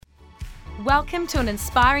Welcome to an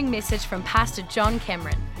inspiring message from Pastor John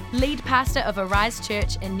Cameron, lead pastor of Arise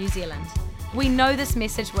Church in New Zealand. We know this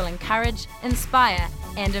message will encourage, inspire,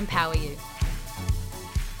 and empower you.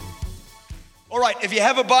 All right, if you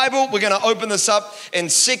have a Bible, we're going to open this up in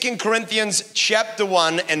 2 Corinthians chapter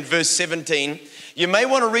 1 and verse 17. You may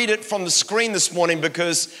want to read it from the screen this morning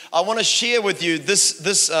because I want to share with you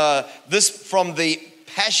this from the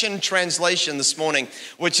Passion Translation this morning,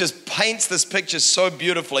 which just paints this picture so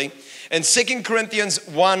beautifully. In 2 Corinthians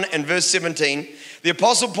 1 and verse 17, the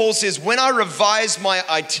Apostle Paul says, "When I revised my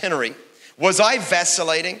itinerary, was I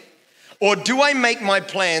vacillating? Or do I make my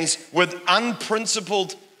plans with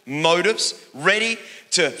unprincipled motives, ready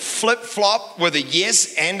to flip-flop with a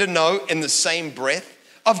yes and a no in the same breath?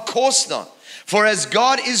 Of course not. For as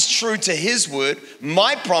God is true to his word,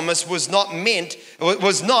 my promise was not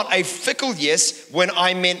a fickle yes when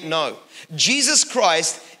I meant no. Jesus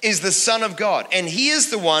Christ is the Son of God, and he is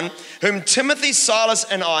the one whom Timothy, Silas,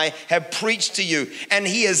 and I have preached to you. And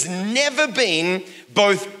he has never been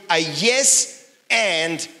both a yes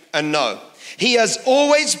and a no. He has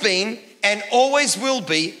always been and always will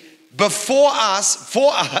be for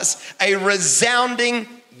us, a resounding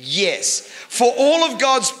yes. For all of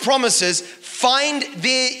God's promises find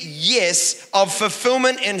their yes of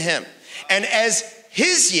fulfillment in him. And as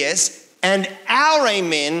his yes and our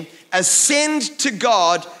amen ascend to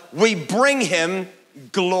God, we bring him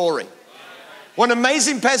glory." What an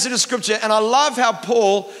amazing passage of scripture. And I love how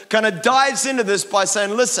Paul kind of dives into this by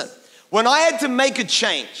saying, listen, when I had to make a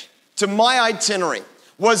change to my itinerary,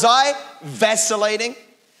 was I vacillating?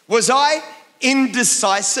 Was I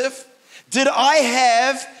indecisive? Did I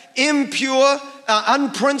have impure,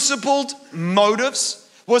 unprincipled motives?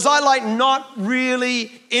 Was I like not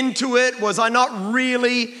really into it? Was I not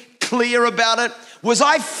really clear about it? Was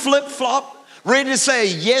I flip-flop, ready to say a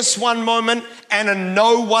yes one moment and a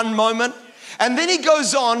no one moment? And then he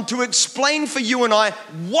goes on to explain for you and I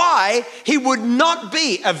why he would not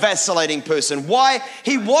be a vacillating person, why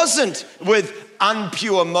he wasn't with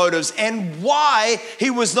impure motives, and why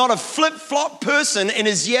he was not a flip-flop person in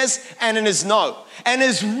his yes and in his no. And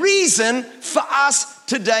his reason for us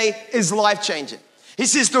today is life-changing. He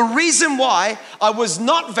says the reason why I was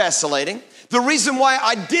not vacillating, the reason why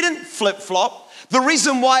I didn't flip-flop, the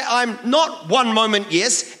reason why I'm not one moment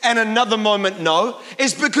yes and another moment no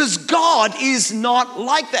is because God is not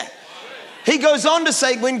like that. He goes on to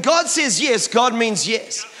say, when God says yes, God means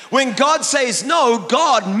yes. When God says no,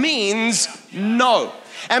 God means no.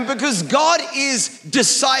 And because God is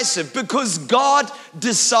decisive, because God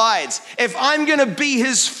decides, if I'm going to be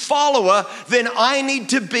his follower, then I need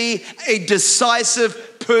to be a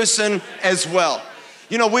decisive person as well.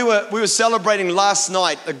 You know, we were celebrating last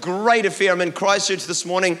night, a great affair. I'm in Christchurch this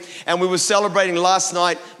morning, and we were celebrating last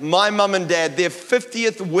night, my mum and dad, their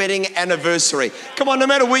 50th wedding anniversary. Come on, no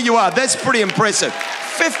matter where you are, that's pretty impressive.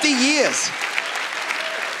 50 years.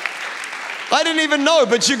 I didn't even know,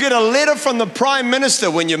 but you get a letter from the Prime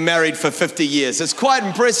Minister when you're married for 50 years. It's quite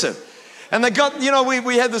impressive. And they got,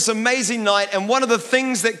 we had this amazing night, and one of the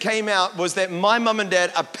things that came out was that my mum and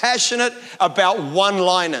dad are passionate about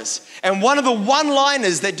one-liners. And one of the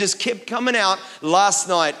one-liners that just kept coming out last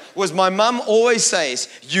night was my mum always says,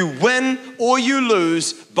 "You win or you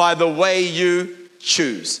lose by the way you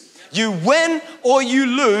choose." You win or you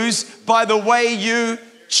lose by the way you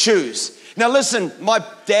choose. Now listen, my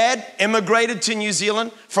dad immigrated to New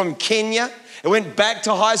Zealand from Kenya. He went back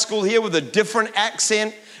to high school here with a different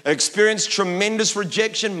accent. Experienced tremendous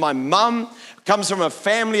rejection. My mum comes from a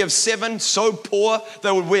family of 7, so poor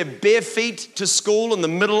they would wear bare feet to school in the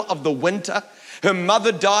middle of the winter. Her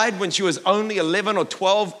mother died when she was only 11 or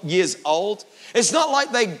 12 years old. It's not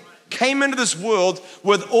like they came into this world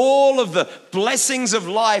with all of the blessings of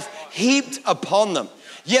life heaped upon them.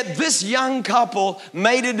 Yet this young couple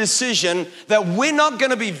made a decision that we're not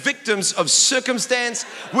going to be victims of circumstance.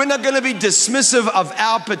 We're not going to be dismissive of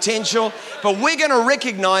our potential, but we're going to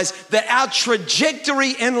recognize that our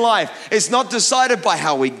trajectory in life is not decided by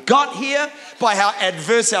how we got here, by how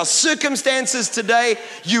adverse our circumstances today.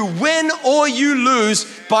 You win or you lose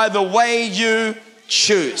by the way you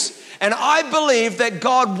choose. And I believe that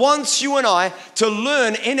God wants you and I to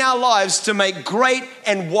learn in our lives to make great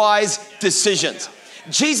and wise decisions.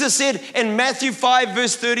 Jesus said in Matthew 5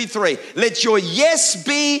 verse 33, "Let your yes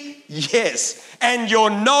be yes and your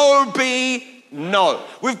no be no."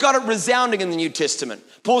 We've got it resounding in the New Testament.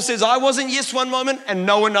 Paul says, I wasn't yes one moment and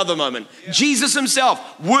no another moment. Yeah. Jesus himself,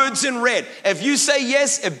 words in red. If you say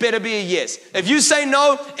yes, it better be a yes. If you say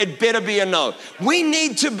no, it better be a no. We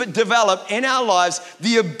need to develop in our lives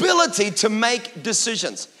the ability to make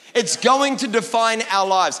decisions. It's going to define our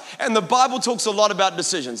lives. And the Bible talks a lot about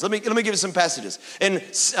decisions. Let me give you some passages. In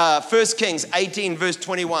 1 Kings 18, verse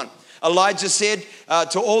 21, Elijah said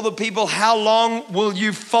to all the people, how long will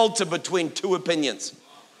you falter between two opinions?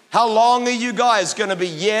 How long are you guys going to be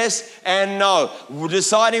yes and no?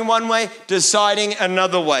 Deciding one way, deciding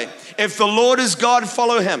another way. If the Lord is God,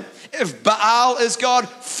 follow him. If Baal is God,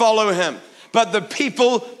 follow him. But the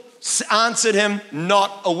people answered him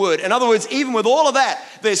not a word. In other words, even with all of that,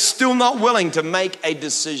 they're still not willing to make a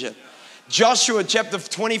decision. Joshua chapter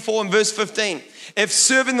 24 and verse 15. If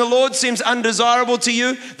serving the Lord seems undesirable to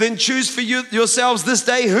you, then choose for yourselves this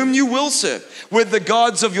day whom you will serve, with the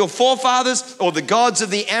gods of your forefathers or the gods of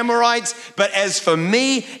the Amorites. But as for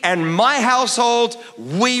me and my household,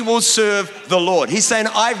 we will serve the Lord. He's saying,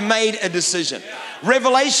 I've made a decision.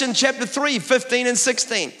 Revelation chapter 3, 15 and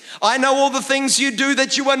 16. I know all the things you do,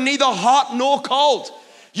 that you are neither hot nor cold.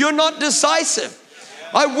 You're not decisive.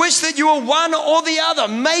 I wish that you were one or the other.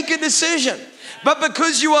 Make a decision. But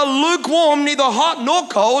because you are lukewarm, neither hot nor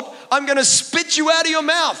cold, I'm going to spit you out of your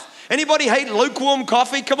mouth. Anybody hate lukewarm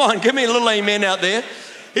coffee? Come on, give me a little amen out there.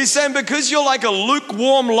 He's saying because you're like a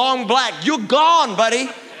lukewarm long black, you're gone, buddy.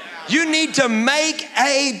 You need to make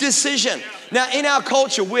a decision. Now, in our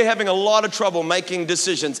culture, we're having a lot of trouble making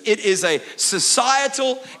decisions. It is a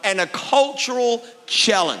societal and a cultural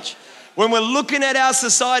challenge. When we're looking at our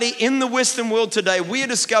society in the Western world today, we are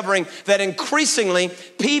discovering that increasingly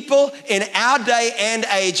people in our day and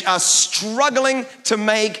age are struggling to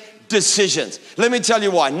make decisions. Let me tell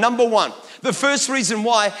you why. Number one, the first reason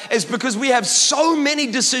why is because we have so many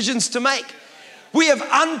decisions to make. We have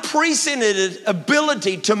unprecedented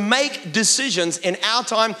ability to make decisions in our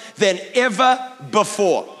time than ever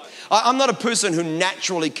before. I'm not a person who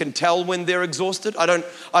naturally can tell when they're exhausted. I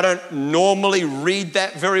don't normally read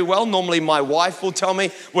that very well. Normally my wife will tell me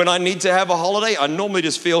when I need to have a holiday. I normally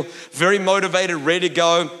just feel very motivated, ready to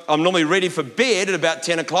go. I'm normally ready for bed at about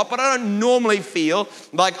 10 o'clock, but I don't normally feel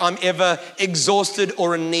like I'm ever exhausted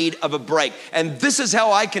or in need of a break. And this is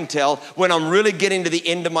how I can tell when I'm really getting to the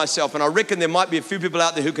end of myself. And I reckon there might be a few people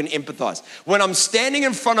out there who can empathize. When I'm standing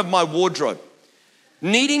in front of my wardrobe,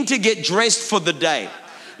 needing to get dressed for the day,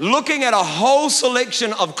 looking at a whole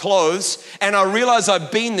selection of clothes, and I realize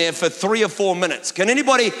I've been there for 3 or 4 minutes.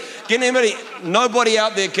 Nobody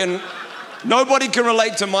out there nobody can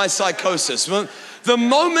relate to my psychosis. The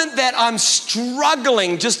moment that I'm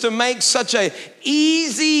struggling just to make such a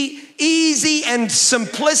easy and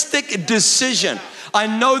simplistic decision, I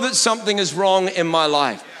know that something is wrong in my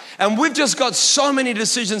life. And we've just got so many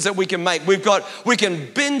decisions that we can make. We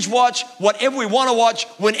can binge watch whatever we want to watch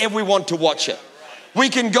whenever we want to watch it. We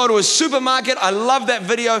can go to a supermarket. I love that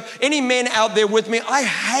video. Any men out there with me? I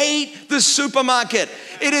hate the supermarket.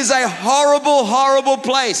 It is a horrible, horrible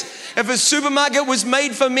place. If a supermarket was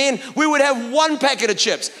made for men, we would have one packet of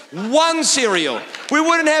chips, one cereal. We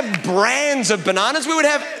wouldn't have brands of bananas. We would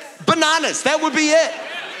have bananas. That would be it.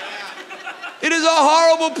 It is a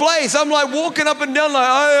horrible place. I'm like walking up and down like,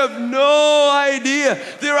 I have no idea.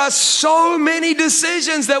 There are so many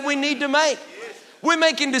decisions that we need to make. We're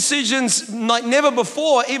making decisions like never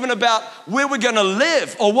before, even about where we're going to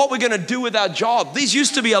live or what we're going to do with our job. These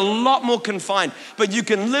used to be a lot more confined, but you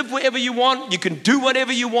can live wherever you want. You can do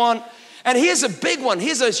whatever you want. And here's a big one.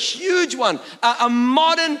 Here's a huge one, a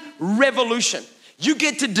modern revolution. You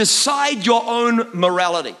get to decide your own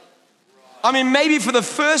morality. I mean, maybe for the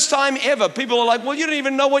first time ever, people are like, well, you don't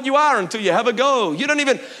even know what you are until you have a go. You don't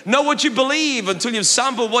even know what you believe until you've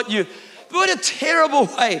sampled what you... What a terrible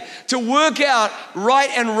way to work out right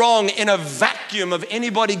and wrong in a vacuum of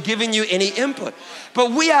anybody giving you any input.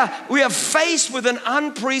 But we are faced with an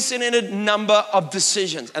unprecedented number of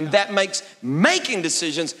decisions, and that makes making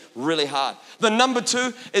decisions really hard. The number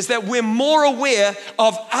two is that we're more aware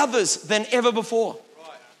of others than ever before.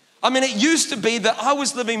 I mean, it used to be that I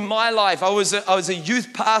was living my life. I was a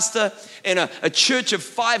youth pastor in a church of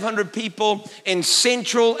 500 people in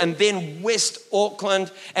Central and then West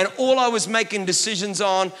Auckland. And all I was making decisions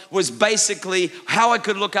on was basically how I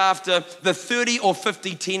could look after the 30 or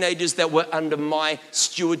 50 teenagers that were under my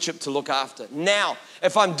stewardship to look after. Now,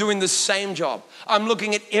 if I'm doing the same job, I'm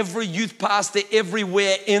looking at every youth pastor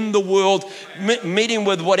everywhere in the world, meeting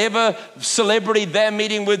with whatever celebrity they're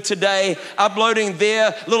meeting with today, uploading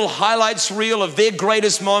their little highlights reel of their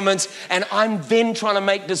greatest moments, and I'm then trying to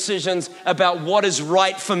make decisions about what is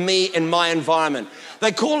right for me in my environment.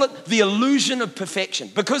 They call it the illusion of perfection,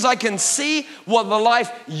 because I can see what the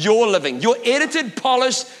life you're living, your edited,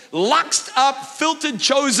 polished, luxed up, filtered,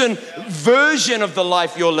 chosen version of the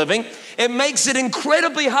life you're living. It makes it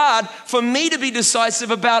incredibly hard for me to be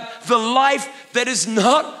decisive about the life that is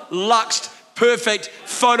not luxed, perfect,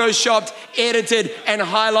 photoshopped, edited, and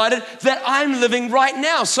highlighted that I'm living right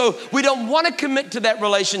now. So we don't want to commit to that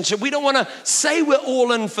relationship. We don't want to say we're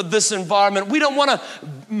all in for this environment. We don't want to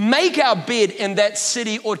make our bed in that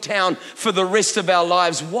city or town for the rest of our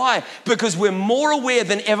lives. Why? Because we're more aware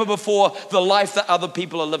than ever before the life that other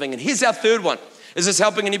people are living. And here's our third one. Is this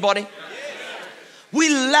helping anybody? We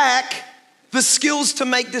lack the skills to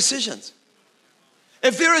make decisions.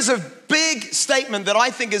 If there is a big statement that I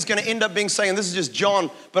think is going to end up being saying, and this is just John,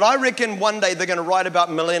 but I reckon one day they're going to write about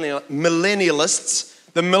millennialists,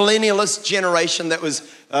 the millennialist generation that was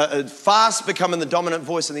fast becoming the dominant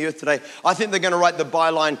voice in the earth today. I think they're going to write the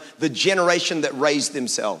byline, the generation that raised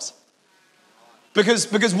themselves.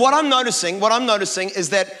 Because what I'm noticing is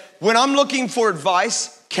that when I'm looking for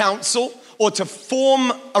advice, counsel, or to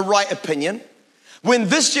form a right opinion, when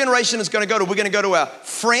this generation is going to we're going to go to our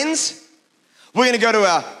friends, we're going to go to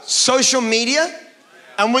our social media,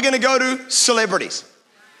 and we're going to go to celebrities.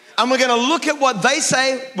 And we're going to look at what they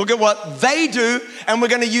say, look at what they do, and we're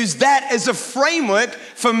going to use that as a framework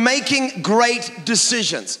for making great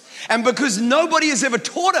decisions. And because nobody has ever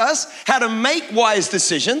taught us how to make wise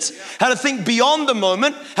decisions, how to think beyond the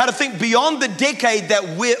moment, how to think beyond the decade that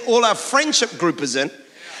all our friendship group is in,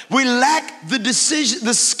 we lack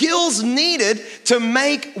the skills needed to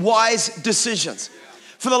make wise decisions.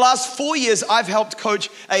 For the last 4 years, I've helped coach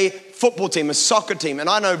a football team, a soccer team, and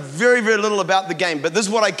I know very, very little about the game, but this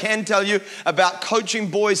is what I can tell you about coaching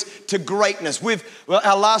boys to greatness.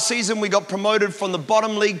 Our last season, we got promoted from the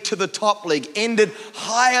bottom league to the top league, ended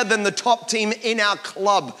higher than the top team in our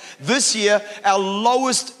club. This year, our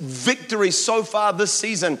lowest victory so far this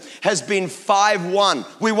season has been 5-1.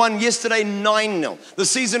 We won yesterday 9-0. The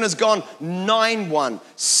season has gone 9-1,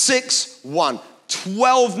 6-1.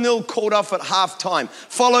 12-0 called off at halftime,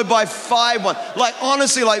 followed by 5-1. Like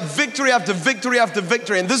honestly, like victory after victory after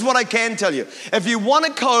victory. And this is what I can tell you. If you want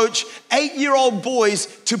to coach 8-year-old boys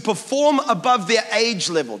to perform above their age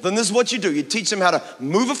level, then this is what you do. You teach them how to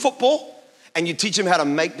move a football and you teach them how to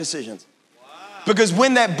make decisions. Because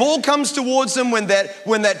when that ball comes towards them, when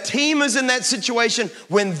that team is in that situation,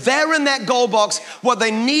 when they're in that goal box, what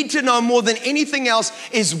they need to know more than anything else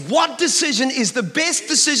is what decision is the best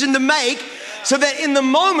decision to make so that in the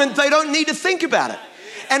moment they don't need to think about it.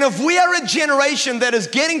 And if we are a generation that is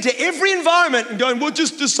getting to every environment and going, well,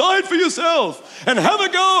 just decide for yourself and have a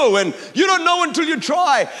go and you don't know until you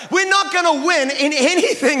try, we're not going to win in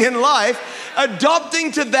anything in life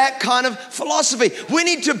adopting to that kind of philosophy. We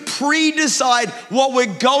need to pre-decide what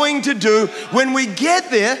we're going to do when we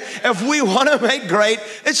get there if we want to make great.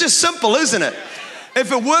 It's just simple, isn't it?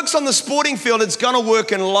 If it works on the sporting field, it's going to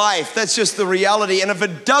work in life. That's just the reality. And if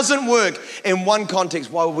it doesn't work in one context,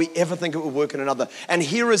 why would we ever think it would work in another? And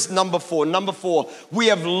here is number four. Number four, we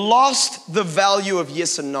have lost the value of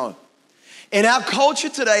yes and no. In our culture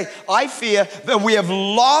today, I fear that we have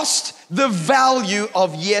lost the value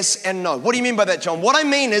of yes and no. What do you mean by that, John? What I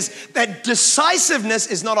mean is that decisiveness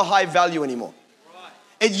is not a high value anymore.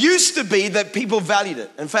 It used to be that people valued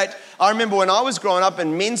it. In fact, I remember when I was growing up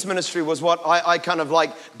and men's ministry was what I kind of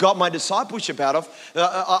like got my discipleship out of.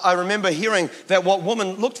 I remember hearing that what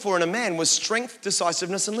women looked for in a man was strength,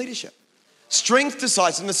 decisiveness, and leadership. Strength,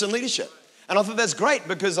 decisiveness, and leadership. And I thought that's great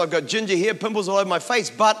because I've got ginger hair, pimples all over my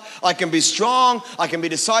face, but I can be strong, I can be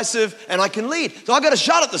decisive, and I can lead. So I got a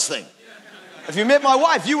shot at this thing. If you met my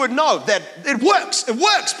wife, you would know that it works. It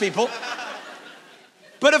works, people.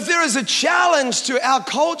 But if there is a challenge to our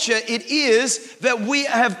culture, it is that we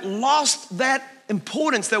have lost that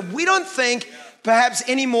importance, that we don't think perhaps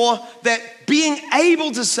anymore that being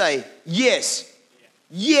able to say yes,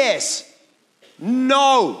 yes,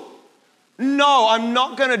 no, I'm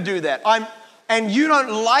not going to do that. And you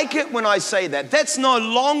don't like it when I say that. That's no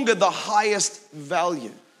longer the highest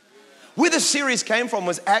value. Where the series came from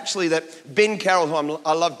was actually that Ben Carroll, who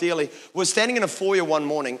I love dearly, was standing in a foyer one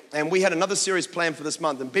morning, and we had another series planned for this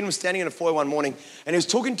month, and Ben was standing in a foyer one morning, and he was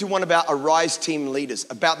talking to one about Arise team leaders,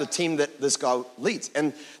 about the team that this guy leads.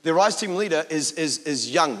 And the Arise team leader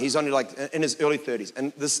is young. He's only like in his early 30s.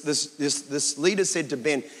 And this leader said to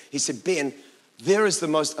Ben, he said, Ben, there is the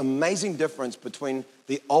most amazing difference between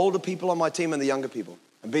the older people on my team and the younger people.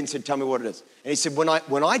 And Ben said, tell me what it is. And he said,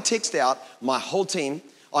 when I text out my whole team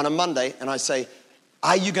on a Monday and I say,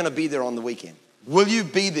 are you going to be there on the weekend? Will you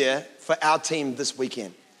be there for our team this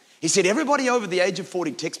weekend? He said, everybody over the age of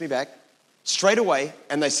 40 texts me back straight away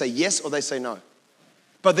and they say yes or they say no.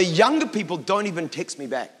 But the younger people don't even text me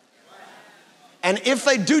back. And if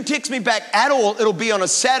they do text me back at all, it'll be on a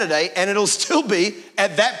Saturday and it'll still be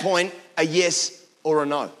at that point a yes or a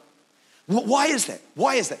no. Why is that?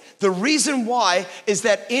 Why is that? The reason why is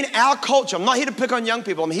that in our culture, I'm not here to pick on young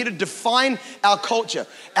people, I'm here to define our culture.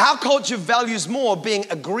 Our culture values more being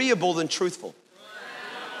agreeable than truthful.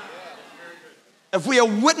 If we are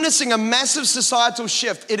witnessing a massive societal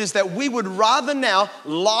shift, it is that we would rather now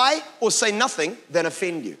lie or say nothing than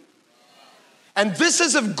offend you. And this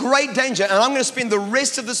is of great danger, and I'm going to spend the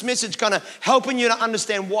rest of this message kind of helping you to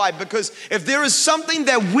understand why. Because if there is something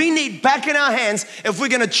that we need back in our hands, if we're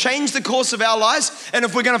going to change the course of our lives, and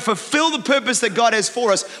if we're going to fulfill the purpose that God has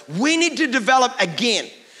for us, we need to develop again,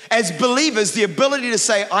 as believers, the ability to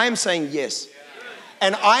say, I am saying yes,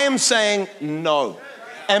 and I am saying no.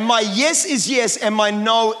 And my yes is yes and my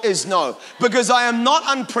no is no. Because I am not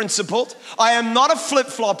unprincipled. I am not a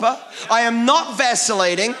flip-flopper. I am not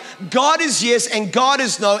vacillating. God is yes and God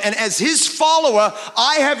is no. And as his follower,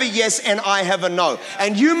 I have a yes and I have a no.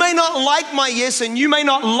 And you may not like my yes and you may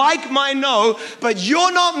not like my no, but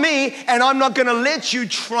you're not me and I'm not going to let you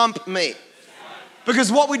trump me. Because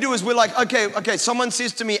what we do is we're like, okay, someone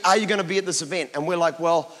says to me, are you going to be at this event? And we're like,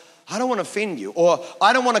 well, I don't want to offend you, or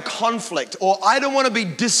I don't want to conflict, or I don't want to be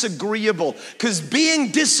disagreeable, because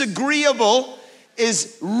being disagreeable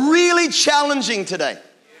is really challenging today.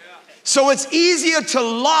 So it's easier to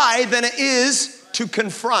lie than it is to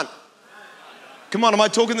confront. Come on, am I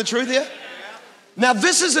talking the truth here? Now,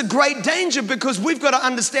 this is a great danger because we've got to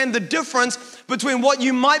understand the difference between what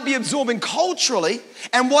you might be absorbing culturally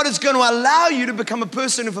and what is going to allow you to become a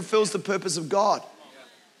person who fulfills the purpose of God.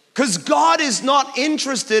 Because God is not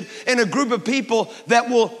interested in a group of people that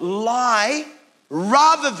will lie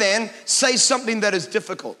rather than say something that is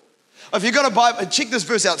difficult. If you've got a Bible, check this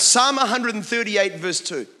verse out. Psalm 138 verse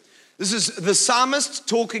 2. This is the psalmist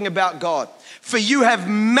talking about God. For you have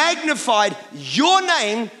magnified your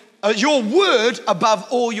name, your word above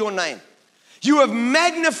all your name. You have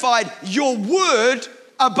magnified your word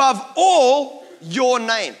above all your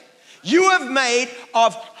name. You have made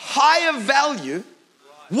of higher value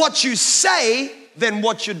what you say than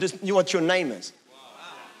what your name is.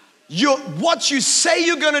 What you say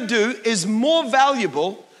you're going to do is more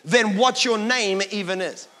valuable than what your name even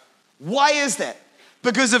is. Why is that?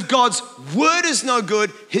 Because if God's word is no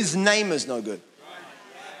good, his name is no good.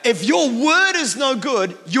 If your word is no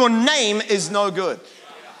good, your name is no good.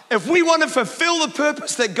 If we want to fulfill the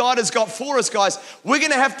purpose that God has got for us, guys, we're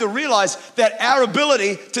going to have to realize that our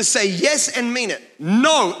ability to say yes and mean it,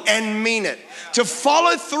 no and mean it, to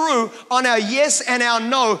follow through on our yes and our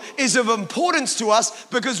no is of importance to us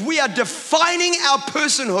because we are defining our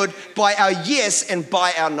personhood by our yes and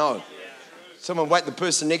by our no. Someone wake the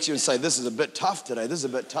person next to you and say, this is a bit tough today. This is a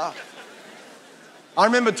bit tough. I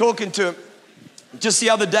remember talking to just the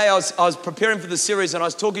other day, I was preparing for the series and I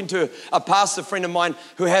was talking to a pastor friend of mine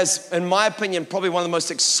who has, in my opinion, probably one of the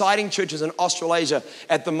most exciting churches in Australasia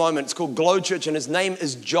at the moment. It's called Glow Church and his name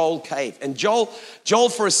is Joel Cave. And Joel,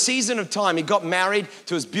 for a season of time, he got married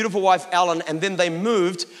to his beautiful wife, Ellen, and then they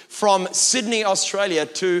moved from Sydney, Australia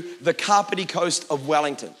to the Kapiti coast of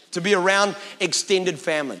Wellington to be around extended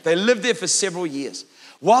family. They lived there for several years.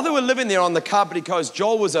 While they were living there on the Kapiti coast,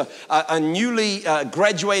 Joel was a newly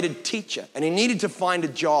graduated teacher and he needed to find a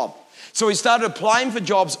job. So he started applying for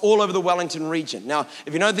jobs all over the Wellington region. Now,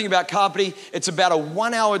 if you know anything about Kapiti, it's about a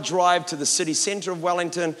 1-hour drive to the city centre of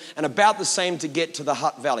Wellington and about the same to get to the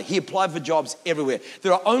Hutt Valley. He applied for jobs everywhere.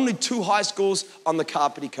 There are only 2 high schools on the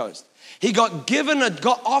Kapiti coast. He got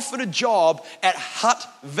offered a job at Hutt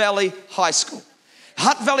Valley High School.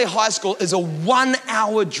 Hutt Valley High School is a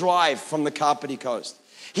 1-hour drive from the Kapiti coast.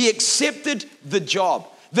 He accepted the job.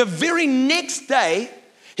 The very next day,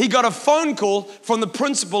 he got a phone call from the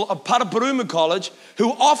principal of Paraparaumu College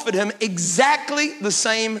who offered him exactly the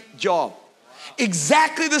same job.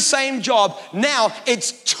 Exactly the same job. Now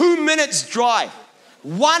it's 2 minutes drive.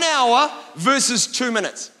 1 hour versus 2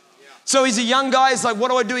 minutes. So he's a young guy, he's like,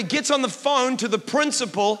 what do I do? He gets on the phone to the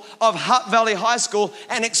principal of Hutt Valley High School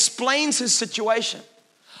and explains his situation.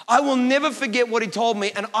 I will never forget what he told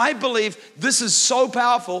me, and I believe this is so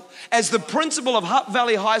powerful. As the principal of Hutt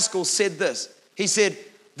Valley High School said this, he said,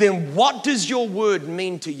 then what does your word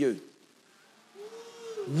mean to you?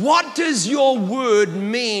 What does your word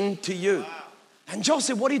mean to you? And Joel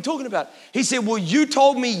said, what are you talking about? He said, well, you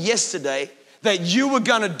told me yesterday that you were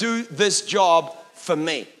going to do this job for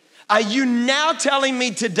me. Are you now telling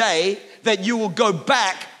me today that you will go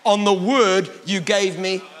back on the word you gave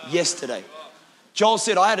me yesterday? Joel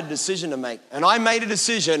said, I had a decision to make, and I made a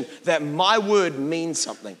decision that my word means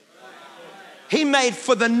something. he made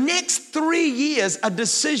for the next 3 years a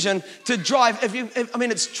decision to drive.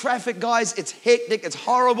 It's traffic, guys. It's hectic. It's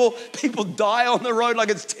horrible. People die on the road like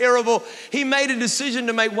it's terrible. He made a decision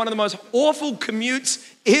to make one of the most awful commutes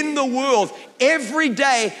in the world every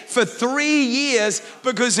day for 3 years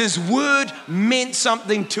because his word meant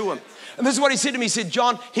something to him. And this is what he said to me. He said,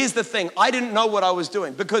 John, here's the thing. I didn't know what I was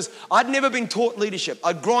doing because I'd never been taught leadership.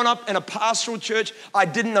 I'd grown up in a pastoral church. I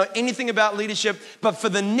didn't know anything about leadership. But for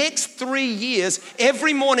the next 3 years,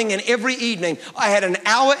 every morning and every evening, I had an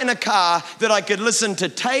hour in a car that I could listen to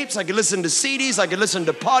tapes, I could listen to CDs, I could listen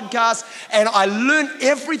to podcasts. And I learned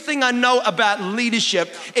everything I know about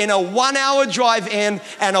leadership in a 1 hour drive in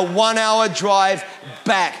and a 1 hour drive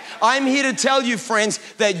back. I'm here to tell you, friends,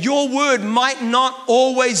 that your word might not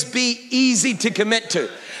always be easy to commit to.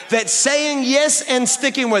 That saying yes and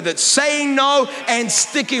sticking with it, saying no and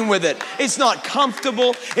sticking with it. It's not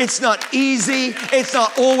comfortable, it's not easy, it's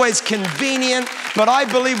not always convenient, but I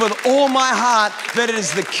believe with all my heart that it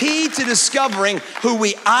is the key to discovering who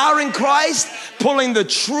we are in Christ, pulling the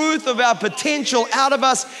truth of our potential out of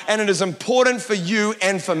us, and it is important for you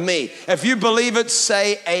and for me. If you believe it,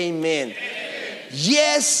 say amen.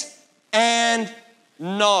 Yes and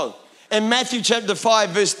no. In Matthew chapter 5,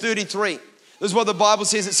 verse 33, this is what the Bible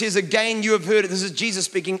says. It says, again, you have heard it. This is Jesus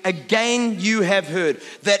speaking. Again, you have heard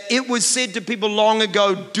that it was said to people long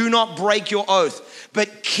ago, do not break your oath,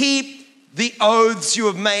 but keep the oaths you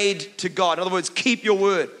have made to God. In other words, keep your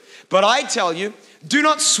word. But I tell you, do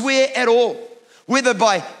not swear at all, whether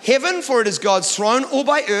by heaven, for it is God's throne, or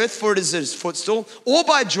by earth, for it is his footstool, or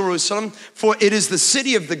by Jerusalem, for it is the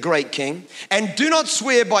city of the great king. And do not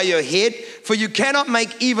swear by your head, for you cannot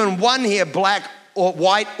make even one hair black or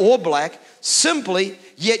white or black. Simply,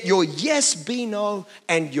 yet your yes be no,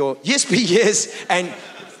 and your yes be yes, and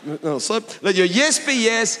let your yes be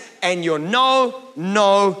yes, and your no,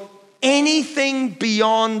 no. Anything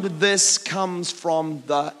beyond this comes from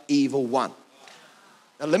the evil one.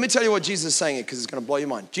 Now, let me tell you what Jesus is saying here, because it's going to blow your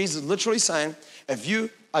mind. Jesus is literally saying, if you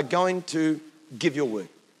are going to give your word,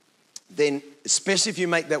 then especially if you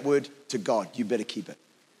make that word to God, you better keep it.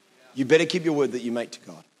 You better keep your word that you make to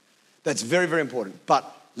God. That's very, very important.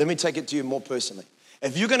 But let me take it to you more personally.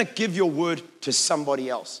 If you're going to give your word to somebody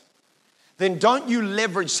else, then don't you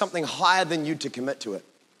leverage something higher than you to commit to it.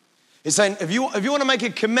 He's saying, if you want to make a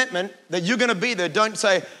commitment that you're going to be there, don't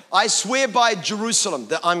say, I swear by Jerusalem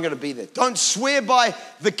that I'm going to be there. Don't swear by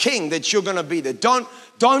the king that you're going to be there.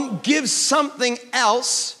 Don't give something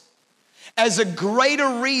else as a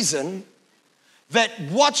greater reason that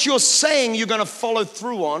what you're saying you're going to follow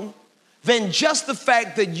through on than just the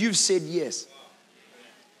fact that you've said yes.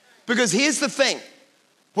 Because here's the thing.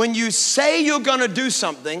 When you say you're going to do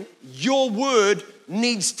something, your word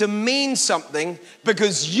needs to mean something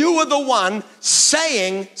because you are the one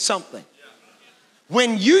saying something.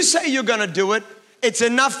 When you say you're going to do it, it's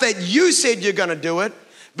enough that you said you're going to do it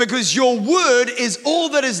because your word is all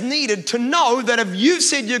that is needed to know that if you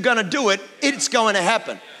said you're going to do it, it's going to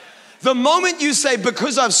happen. The moment you say,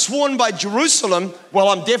 because I've sworn by Jerusalem, well,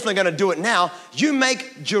 I'm definitely going to do it now, you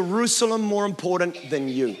make Jerusalem more important than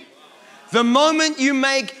you. The moment you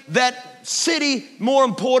make that city more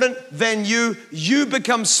important than you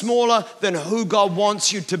become smaller than who God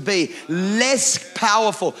wants you to be. Less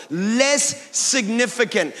powerful, less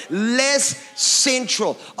significant, less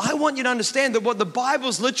central. I want you to understand that what the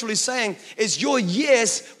Bible's literally saying is your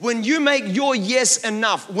yes, when you make your yes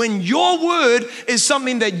enough, when your word is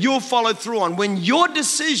something that you'll follow through on, when your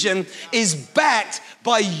decision is backed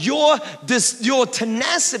by your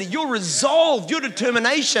tenacity, your resolve, your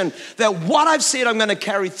determination that what I've said I'm going to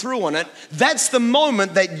carry through on it, that's the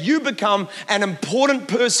moment that you become an important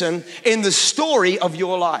person in the story of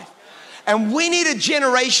your life. And we need a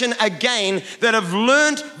generation again that have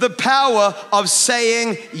learned the power of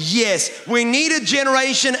saying yes. We need a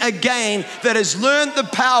generation again that has learned the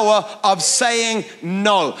power of saying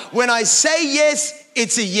no. When I say yes,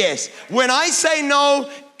 it's a yes. When I say no,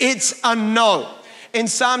 it's a no. In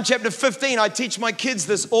Psalm chapter 15, I teach my kids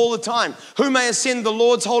this all the time. Who may ascend the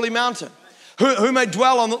Lord's holy mountain? Who may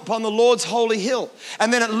dwell upon the Lord's holy hill?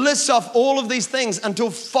 And then it lists off all of these things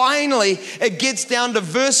until finally it gets down to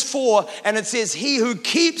verse 4 and it says, he who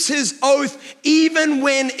keeps his oath even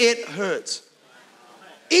when it hurts.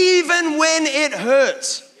 Even when it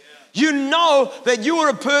hurts. You know that you are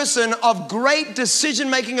a person of great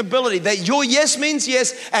decision-making ability, that your yes means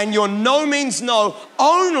yes and your no means no,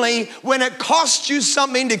 only when it costs you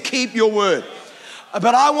something to keep your word.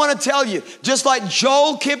 But I want to tell you, just like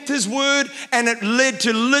Joel kept his word and it led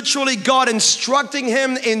to literally God instructing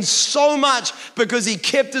him in so much because he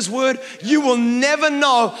kept his word, you will never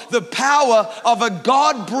know the power of a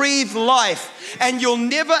God-breathed life. And you'll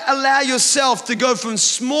never allow yourself to go from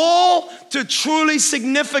small to truly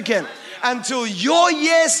significant until your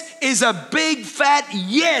yes is a big fat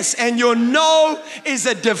yes and your no is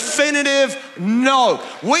a definitive no.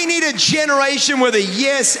 We need a generation with a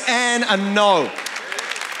yes and a no.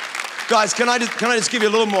 Guys, can I just give you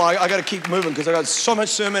a little more? I got to keep moving because I got so much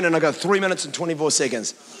sermon and I got 3 minutes and 24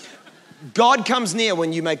 seconds. God comes near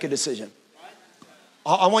when you make a decision.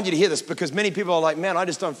 I want you to hear this because many people are like, man, I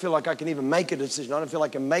just don't feel like I can even make a decision. I don't feel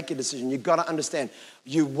like I can make a decision. You've got to understand,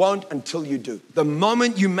 you won't until you do. The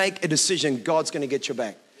moment you make a decision, God's going to get your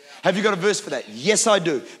back. Have you got a verse for that? Yes, I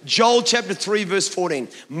do. Joel chapter 3, verse 14.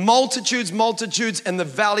 Multitudes, multitudes in the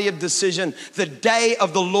valley of decision. The day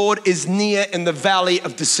of the Lord is near in the valley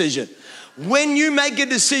of decision. When you make a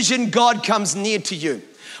decision, God comes near to you.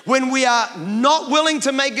 When we are not willing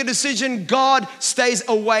to make a decision, God stays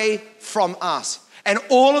away from us. And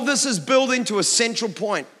all of this is building to a central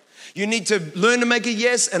point. You need to learn to make a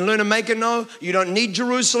yes and learn to make a no. You don't need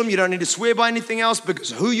Jerusalem. You don't need to swear by anything else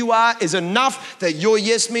because who you are is enough that your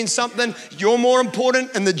yes means something. You're more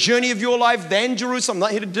important in the journey of your life than Jerusalem. I'm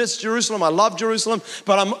not here to diss Jerusalem. I love Jerusalem.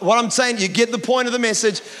 But what I'm saying, you get the point of the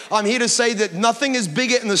message. I'm here to say that nothing is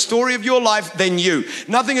bigger in the story of your life than you.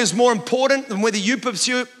 Nothing is more important than whether you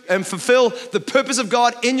pursue and fulfill the purpose of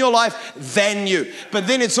God in your life than you. But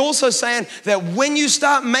then it's also saying that when you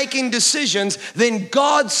start making decisions, then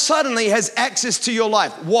God suddenly has access to your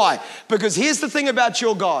life. Why? Because here's the thing about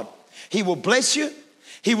your God. He will bless you.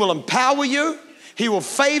 He will empower you. He will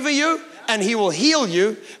favor you and he will heal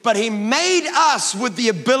you. But he made us with the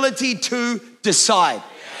ability to decide.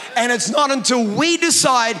 And it's not until we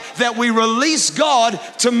decide that we release God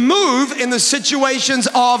to move in the situations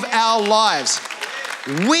of our lives.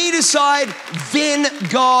 We decide, then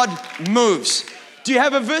God moves. Do you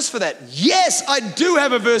have a verse for that? Yes, I do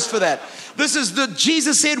have a verse for that. This is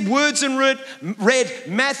Jesus said words in red,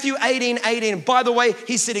 Matthew 18:18. By the way,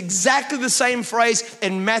 he said exactly the same phrase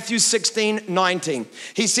in Matthew 16:19.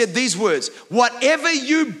 He said these words, whatever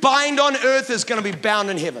you bind on earth is going to be bound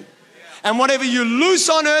in heaven. And whatever you loose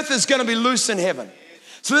on earth is going to be loose in heaven.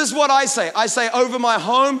 So this is what I say. I say over my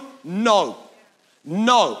home, no.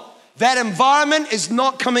 That environment is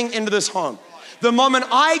not coming into this home. The moment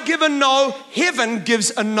I give a no, heaven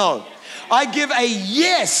gives a no. I give a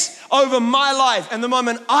yes over my life. And the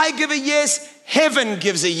moment I give a yes, heaven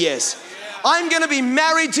gives a yes. I'm going to be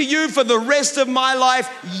married to you for the rest of my life.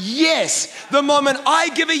 Yes. The moment I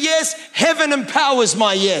give a yes, heaven empowers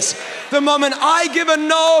my yes. The moment I give a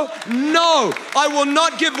no, no. I will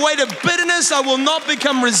not give way to bitterness. I will not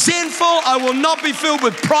become resentful. I will not be filled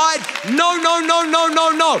with pride. No.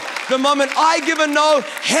 The moment I give a no,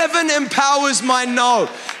 heaven empowers my no.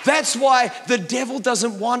 That's why the devil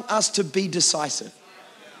doesn't want us to be decisive.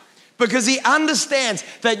 Because he understands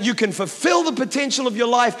that you can fulfill the potential of your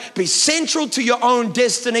life, be central to your own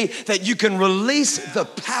destiny, that you can release the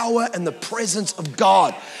power and the presence of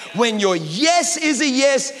God when your yes is a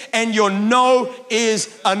yes and your no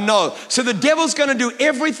is a no. So the devil's going to do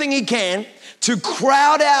everything he can to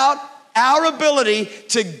crowd out our ability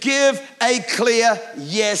to give a clear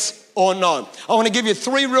yes or no. I want to give you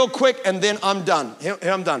 3 real quick and then I'm done. Here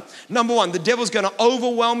I'm done. Number 1, the devil's going to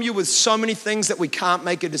overwhelm you with so many things that we can't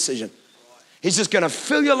make a decision. He's just going to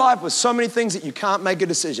fill your life with so many things that you can't make a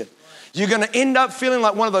decision. You're going to end up feeling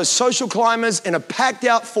like one of those social climbers in a packed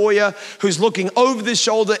out foyer who's looking over their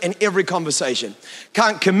shoulder in every conversation.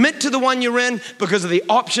 Can't commit to the one you're in because of the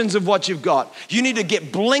options of what you've got. You need to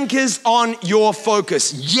get blinkers on your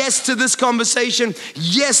focus. Yes to this conversation.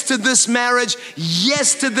 Yes to this marriage.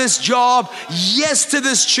 Yes to this job. Yes to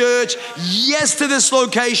this church. Yes to this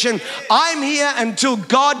location. I'm here until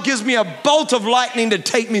God gives me a bolt of lightning to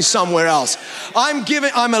take me somewhere else.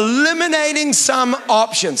 I'm eliminating some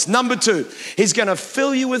options. Number 2, he's going to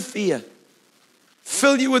fill you with fear.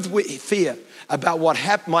 Fill you with fear about what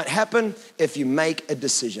might happen if you make a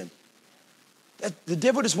decision. The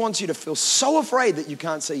devil just wants you to feel so afraid that you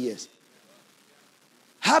can't say yes.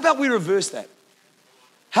 How about we reverse that?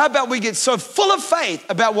 How about we get so full of faith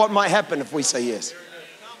about what might happen if we say yes?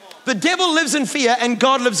 The devil lives in fear and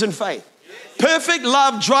God lives in faith. Perfect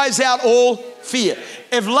love drives out all fear.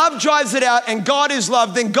 If love drives it out and God is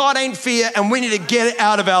love, then God ain't fear and we need to get it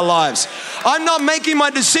out of our lives. I'm not making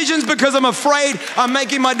my decisions because I'm afraid. I'm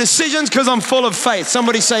making my decisions because I'm full of faith.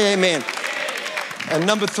 Somebody say amen. And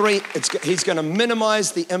number three, he's going to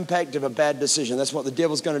minimize the impact of a bad decision. That's what the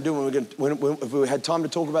devil's going to do. If we had time to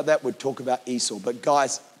talk about that, we'd talk about Esau. But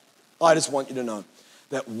guys, I just want you to know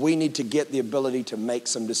that we need to get the ability to make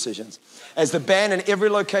some decisions. As the band in every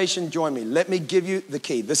location join me, let me give you the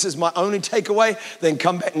key. This is my only takeaway. Then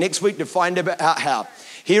come back next week to find out how.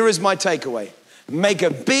 Here is my takeaway. Make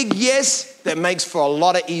a big yes that makes for a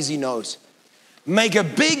lot of easy no's. Make a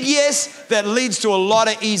big yes that leads to a lot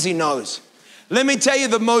of easy no's. Let me tell you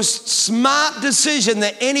the most smart decision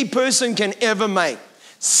that any person can ever make.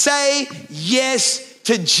 Say yes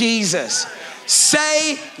to Jesus.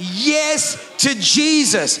 Say yes to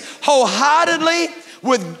Jesus. Wholeheartedly,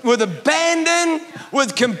 with abandon,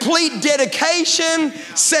 with complete dedication,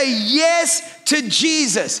 say yes to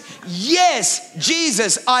Jesus. Yes,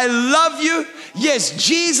 Jesus, I love you. Yes,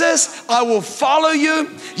 Jesus, I will follow you.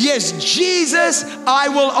 Yes, Jesus, I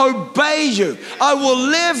will obey you. I will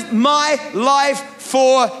live my life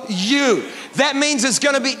for you. That means it's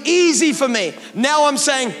going to be easy for me. Now I'm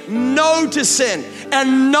saying no to sin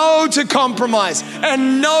and no to compromise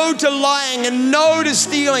and no to lying and no to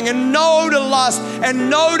stealing and no to lust and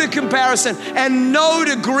no to comparison and no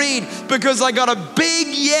to greed, because I got a big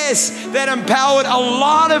yes that empowered a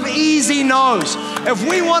lot of easy no's. If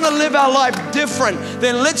we want to live our life different,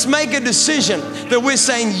 then let's make a decision that we're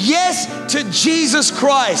saying yes to Jesus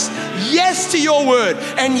Christ, yes to your word,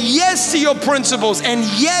 and yes to your principles, and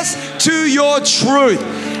yes to your truth.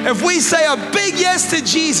 If we say a big yes to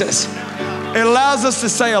Jesus, it allows us to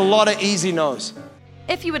say a lot of easy no's.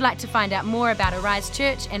 If you would like to find out more about Arise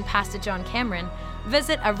Church and Pastor John Cameron,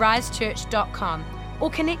 visit arisechurch.com or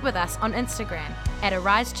connect with us on Instagram at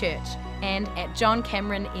Arise Church and at John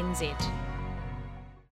Cameron NZ.